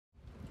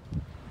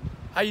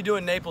How you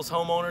doing, Naples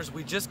homeowners?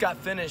 We just got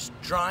finished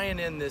drying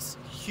in this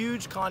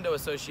huge condo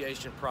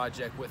association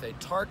project with a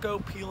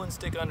Tarco peel and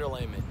stick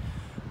underlayment.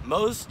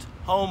 Most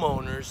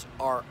homeowners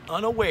are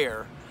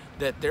unaware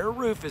that their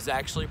roof is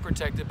actually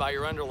protected by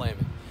your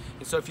underlayment.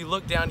 And so if you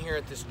look down here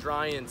at this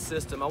dry-in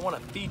system, I want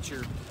to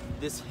feature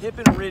this hip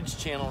and ridge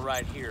channel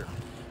right here,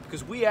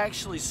 because we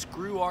actually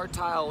screw our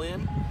tile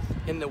in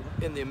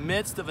the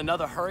midst of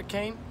another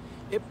hurricane.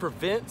 It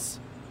prevents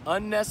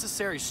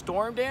unnecessary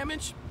storm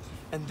damage.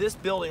 And this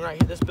building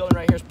right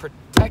here is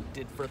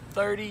protected for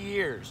 30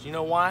 years. You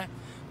know why?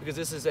 Because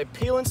this is a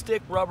peel and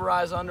stick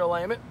rubberized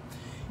underlayment.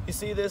 You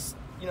see this,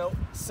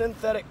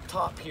 synthetic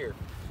top here.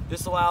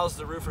 This allows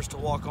the roofers to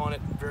walk on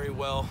it very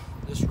well.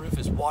 This roof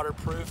is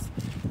waterproof.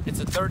 It's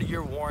a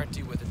 30-year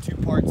warranty with a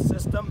two-part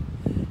system.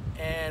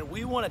 And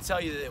we want to tell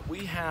you that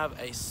we have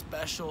a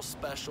special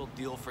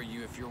deal for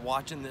you. If you're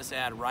watching this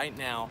ad right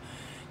now,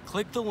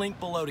 click the link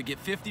below to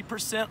get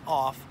 50%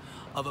 off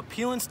of a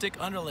peel and stick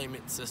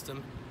underlayment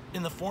system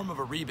in the form of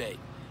a rebate.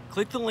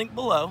 Click the link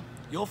below.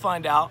 You'll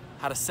find out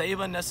how to save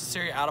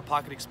unnecessary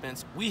out-of-pocket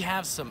expense. We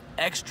have some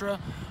extra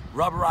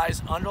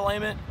rubberized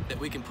underlayment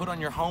that we can put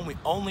on your home. We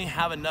only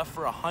have enough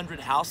for 100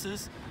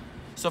 houses.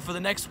 So for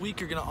the next week,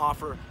 you're gonna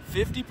offer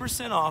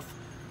 50% off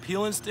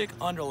peel and stick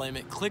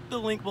underlayment. Click the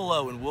link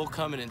below and we'll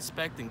come and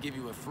inspect and give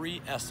you a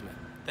free estimate.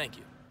 Thank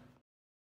you.